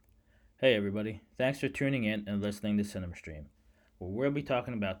Hey everybody, thanks for tuning in and listening to Cinema Stream, where we'll be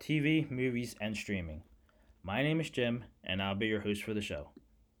talking about TV, movies, and streaming. My name is Jim, and I'll be your host for the show.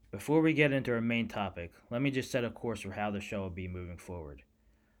 Before we get into our main topic, let me just set a course for how the show will be moving forward.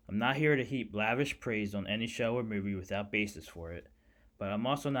 I'm not here to heap lavish praise on any show or movie without basis for it, but I'm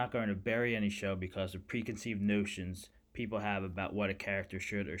also not going to bury any show because of preconceived notions people have about what a character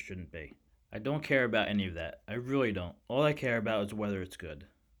should or shouldn't be. I don't care about any of that. I really don't. All I care about is whether it's good.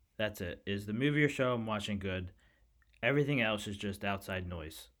 That's it. Is the movie or show I'm watching good? Everything else is just outside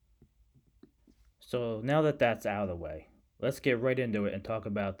noise. So now that that's out of the way, let's get right into it and talk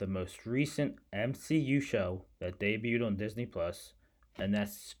about the most recent MCU show that debuted on Disney Plus, and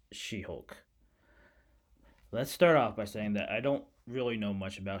that's She-Hulk. Let's start off by saying that I don't really know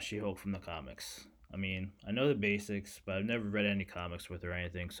much about She-Hulk from the comics. I mean, I know the basics, but I've never read any comics with her or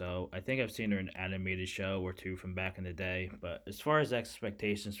anything, so I think I've seen her in an animated show or two from back in the day. But as far as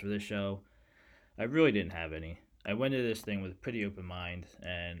expectations for this show, I really didn't have any. I went into this thing with a pretty open mind,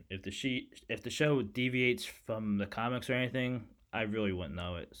 and if the show deviates from the comics or anything, I really wouldn't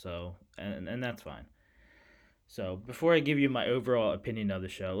know it. So, and that's fine. So, before I give you my overall opinion of the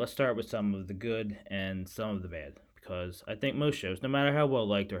show, let's start with some of the good and some of the bad. Because I think most shows, no matter how well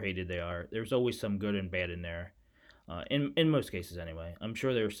liked or hated they are, there's always some good and bad in there. In most cases, anyway. I'm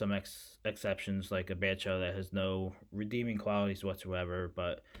sure there are some exceptions, like a bad show that has no redeeming qualities whatsoever,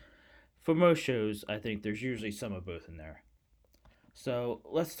 but for most shows, I think there's usually some of both in there. So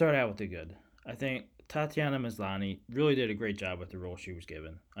let's start out with the good. I think Tatiana Maslany really did a great job with the role she was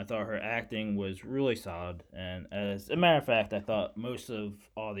given. I thought her acting was really solid, and as a matter of fact, I thought most of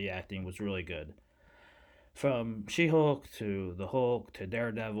all the acting was really good. From She Hulk to the Hulk to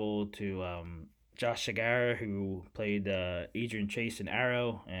Daredevil to Josh Segarra, who played Adrian Chase in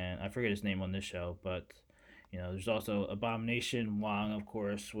Arrow, and I forget his name on this show, but there's also Abomination. Wong, of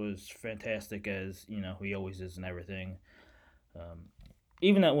course, was fantastic as who he always is and everything. Um,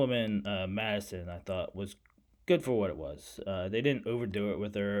 Even that woman Madison, I thought was good for what it was. They didn't overdo it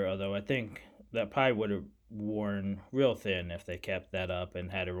with her, although I think that probably would have worn real thin if they kept that up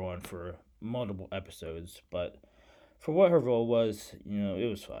and had her on for multiple episodes. But for what her role was, it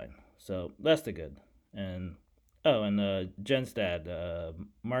was fine. So that's the good. And Jen's dad,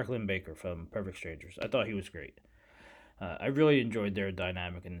 Mark Lynn Baker from Perfect Strangers. I thought he was great. I really enjoyed their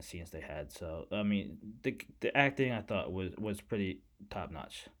dynamic in the scenes they had. So I mean, the acting I thought was pretty top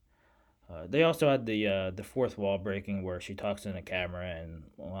notch. They also had the fourth wall breaking where she talks in the camera, and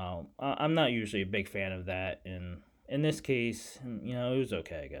well, I'm not usually a big fan of that. And in this case, it was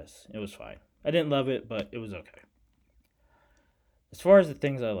okay. I guess it was fine. I didn't love it, but it was okay. As far as the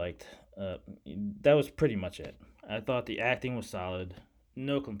things I liked, that was pretty much it. I thought the acting was solid.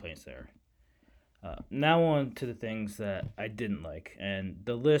 No complaints there. Now on to the things that I didn't like, and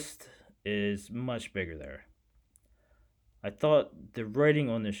the list is much bigger there. I thought the writing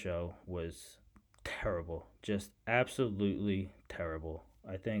on the show was terrible, just absolutely terrible.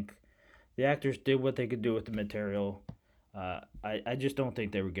 I think the actors did what they could do with the material. I just don't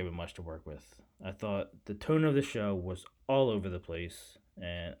think they were given much to work with. I thought the tone of the show was all over the place,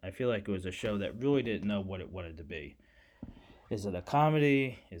 and I feel like it was a show that really didn't know what it wanted to be. Is it a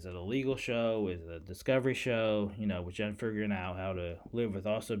comedy? Is it a legal show? Is it a discovery show? With Jen figuring out how to live with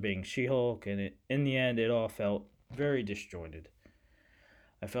also being She Hulk, and in the end, it all felt very disjointed.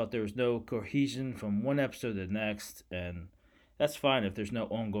 I felt there was no cohesion from one episode to the next, and that's fine if there's no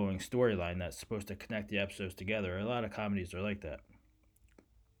ongoing storyline that's supposed to connect the episodes together. A lot of comedies are like that.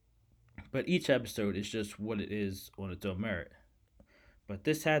 But each episode is just what it is on its own merit. But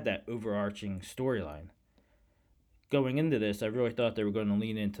this had that overarching storyline. Going into this, I really thought they were going to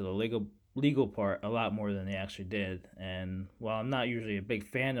lean into the legal part a lot more than they actually did. And while I'm not usually a big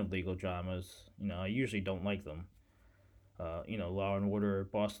fan of legal dramas, I usually don't like them. Law and Order,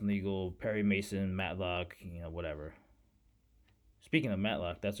 Boston Legal, Perry Mason, Matlock, whatever. Speaking of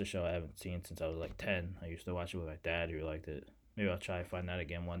Matlock, that's a show I haven't seen since I was like 10. I used to watch it with my dad who liked it. Maybe I'll try to find that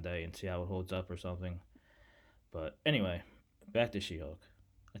again one day and see how it holds up or something. But anyway, back to She-Hulk.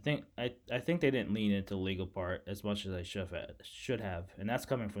 I think they didn't lean into the legal part as much as they should have, and that's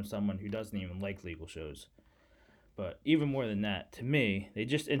coming from someone who doesn't even like legal shows. But even more than that, to me, they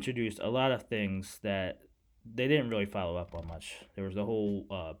just introduced a lot of things that they didn't really follow up on much. There was the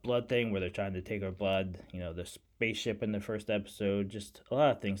whole blood thing where they're trying to take our blood. The spaceship in the first episode. Just a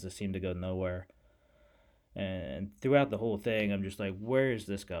lot of things that seem to go nowhere. And throughout the whole thing, I'm just like, where is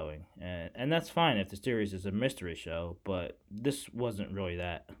this going? And that's fine if the series is a mystery show, but this wasn't really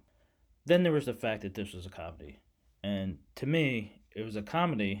that. Then there was the fact that this was a comedy. And to me, it was a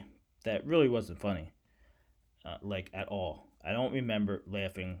comedy that really wasn't funny, like at all. I don't remember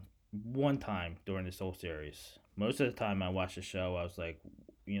laughing. one time during this whole series. Most of the time I watched the show, I was like,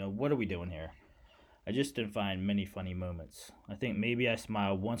 what are we doing here? I just didn't find many funny moments. I think maybe I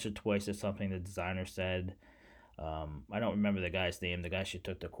smiled once or twice at something the designer said. I don't remember the guy's name, the guy she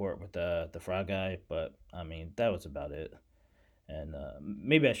took to court with the frog guy, but I mean, that was about it. And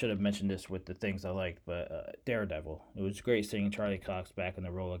maybe I should have mentioned this with the things I liked, but Daredevil. It was great seeing Charlie Cox back in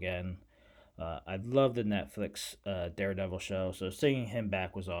the role again. I love the Netflix Daredevil show, so seeing him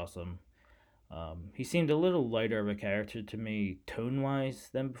back was awesome. He seemed a little lighter of a character to me, tone wise,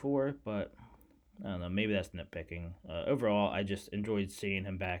 than before, but I don't know, maybe that's nitpicking. Overall, I just enjoyed seeing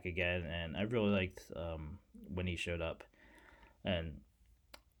him back again, and I really liked when he showed up. And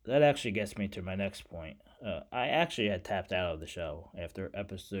that actually gets me to my next point. I actually had tapped out of the show after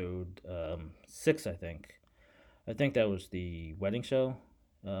episode 6, I think. I think that was the wedding show.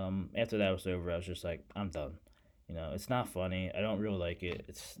 After that was over, I was just like, I'm done. It's not funny. I don't really like it.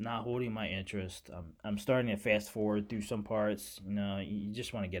 It's not holding my interest. I'm starting to fast forward through some parts. You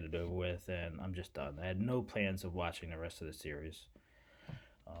just want to get it over with, and I'm just done. I had no plans of watching the rest of the series.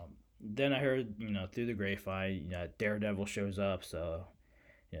 Then I heard, through the grapevine, Daredevil shows up. So,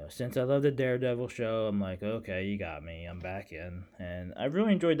 since I love the Daredevil show, I'm like, okay, you got me. I'm back in. And I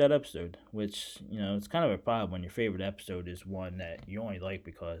really enjoyed that episode, which, it's kind of a problem when your favorite episode is one that you only like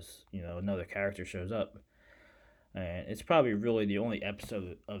because, another character shows up. And it's probably really the only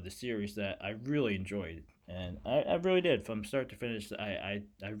episode of the series that I really enjoyed. And I really did. From start to finish, I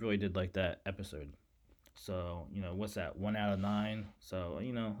really did like that episode. So, what's that? 1 out of 9. So,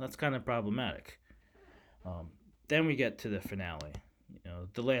 that's kind of problematic. Um, then we get to the finale,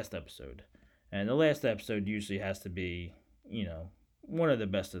 the last episode. And the last episode usually has to be, one of the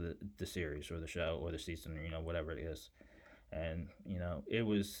best of the series or the show or the season, or, whatever it is. And, it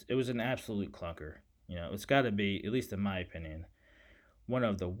was an absolute clunker. It's got to be, at least in my opinion, one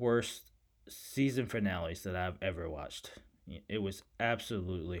of the worst season finales that I've ever watched. It was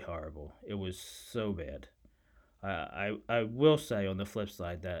absolutely horrible. It was so bad. I will say on the flip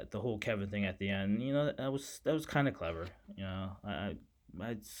side that the whole Kevin thing at the end, that was kind of clever. I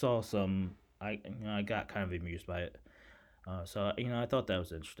saw some. I got kind of amused by it. So I thought that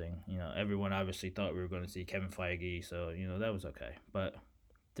was interesting. Everyone obviously thought we were going to see Kevin Feige, so that was okay. But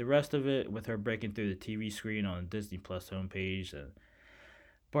the rest of it, with her breaking through the TV screen on the Disney Plus homepage and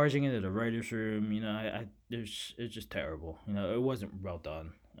barging into the writers' room, it's just terrible. It wasn't well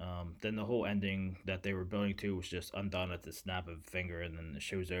done. Then the whole ending that they were building to was just undone at the snap of a finger, and then the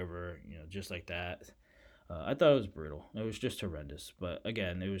show's over. Just like that. I thought it was brutal. It was just horrendous. But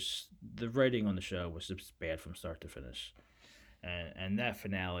again, it was the writing on the show was just bad from start to finish. And that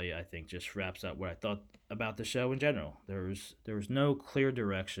finale, I think, just wraps up what I thought about the show in general. There was no clear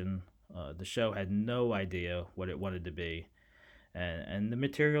direction. The show had no idea what it wanted to be, and the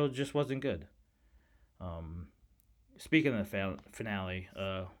material just wasn't good. Um, Speaking of the finale,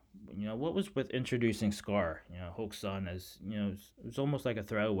 what was with introducing Scar, Hulk's son, as it was almost like a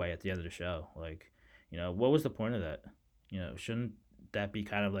throwaway at the end of the show. Like, what was the point of that? Shouldn't that be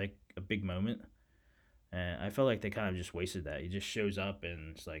kind of like a big moment? And I felt like they kind of just wasted that. He just shows up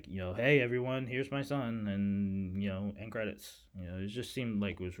and it's like, hey everyone, here's my son, and end credits. It just seemed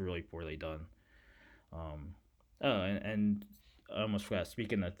like it was really poorly done. Um, oh, and I almost forgot.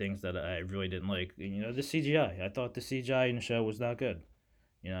 Speaking of things that I really didn't like, the CGI. I thought the CGI in the show was not good.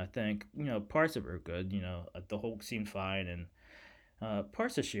 I think parts of it were good. The Hulk seemed fine, and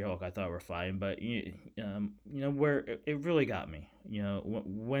parts of She-Hulk I thought were fine. But where it really got me,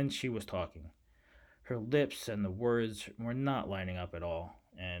 when she was talking, her lips and the words were not lining up at all.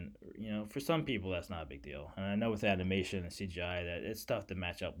 And for some people that's not a big deal. And I know with animation and CGI that it's tough to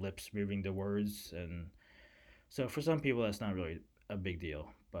match up lips moving to words, and so for some people that's not really a big deal.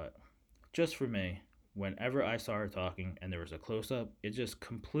 But just for me, whenever I saw her talking and there was a close up, it just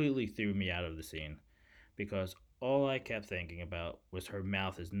completely threw me out of the scene because all I kept thinking about was her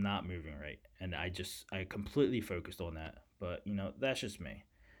mouth is not moving right, and I completely focused on that. But that's just me.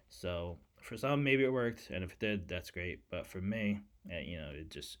 So for some, maybe it worked, and if it did, that's great. But for me,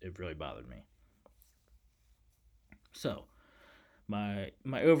 it really bothered me. So my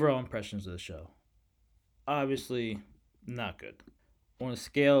overall impressions of the show, obviously not good. On a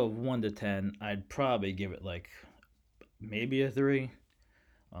scale of 1 to 10, I'd probably give it like maybe a 3.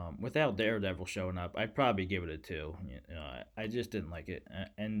 Without Daredevil showing up, I'd probably give it a 2. I just didn't like it,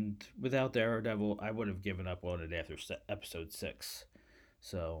 and without Daredevil, I would have given up on it after episode 6.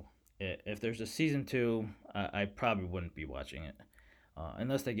 So if there's a season 2, I probably wouldn't be watching it.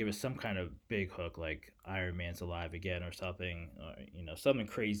 Unless they give us some kind of big hook like Iron Man's alive again or something, or something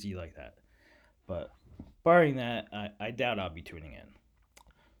crazy like that. But barring that, I doubt I'll be tuning in.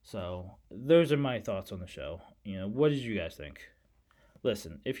 So those are my thoughts on the show. What did you guys think?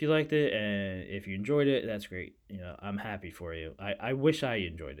 Listen, if you liked it and if you enjoyed it, that's great. I'm happy for you. I wish I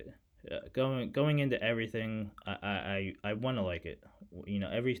enjoyed it. Going into everything, I want to like it.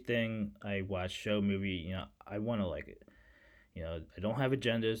 Everything I watch, show, movie, I want to like it. I don't have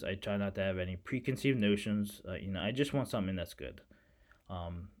agendas. I try not to have any preconceived notions. I just want something that's good.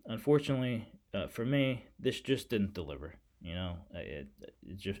 Unfortunately, for me, this just didn't deliver. It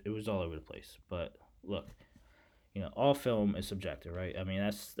was all over the place. But look, all film is subjective, right? I mean,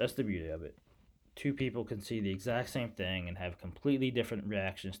 that's the beauty of it. Two people can see the exact same thing and have completely different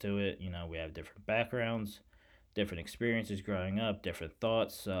reactions to it. We have different backgrounds, different experiences growing up, different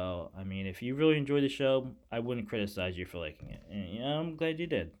thoughts. So, I mean, if you really enjoy the show, I wouldn't criticize you for liking it. And, I'm glad you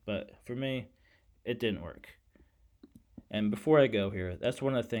did. But for me, it didn't work. And before I go here, that's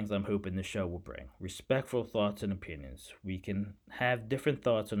one of the things I'm hoping the show will bring respectful thoughts and opinions. We can have different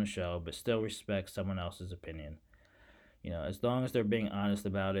thoughts on the show, but still respect someone else's opinion. As long as they're being honest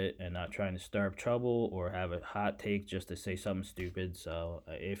about it and not trying to stir up trouble or have a hot take just to say something stupid. So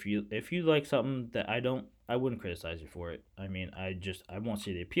if you like something that I don't, I wouldn't criticize you for it. I mean, I won't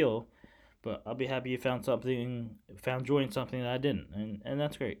see the appeal, but I'll be happy you found joy in something that I didn't, and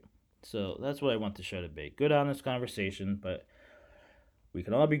that's great. So that's what I want the show to be. Good, honest conversation, but we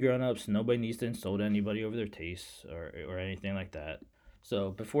can all be grown ups. Nobody needs to insult anybody over their tastes or anything like that.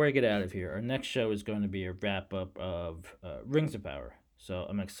 So before I get out of here, our next show is going to be a wrap up of Rings of Power. So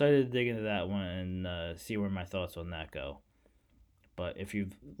I'm excited to dig into that one and see where my thoughts on that go. But if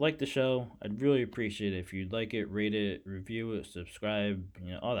you've liked the show, I'd really appreciate it if you'd like it, rate it, review it, subscribe,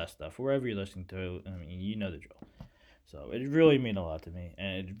 all that stuff. Wherever you're listening to it, I mean, you know the drill. So it'd really mean a lot to me,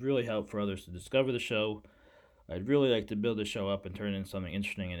 and it'd really help for others to discover the show. I'd really like to build the show up and turn it into something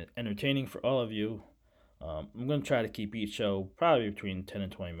interesting and entertaining for all of you. I'm going to try to keep each show probably between 10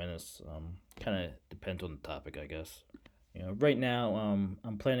 and 20 minutes. Kind of depends on the topic, I guess. Right now,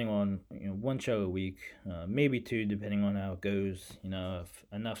 I'm planning on one show a week, maybe two, depending on how it goes. If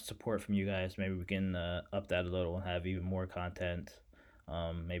enough support from you guys, maybe we can up that a little and have even more content.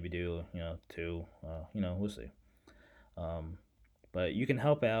 Maybe do two. We'll see. Um, but you can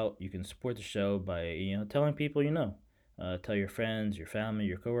help out. You can support the show by telling people you know. Tell your friends, your family,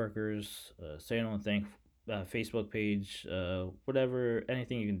 your coworkers. Say it on the Facebook page, whatever,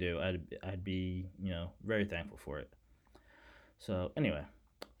 anything you can do. I'd be very thankful for it. So anyway,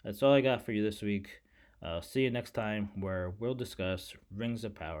 that's all I got for you this week. See you next time where we'll discuss Rings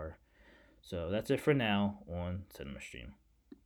of Power. So that's it for now on Cinema Stream.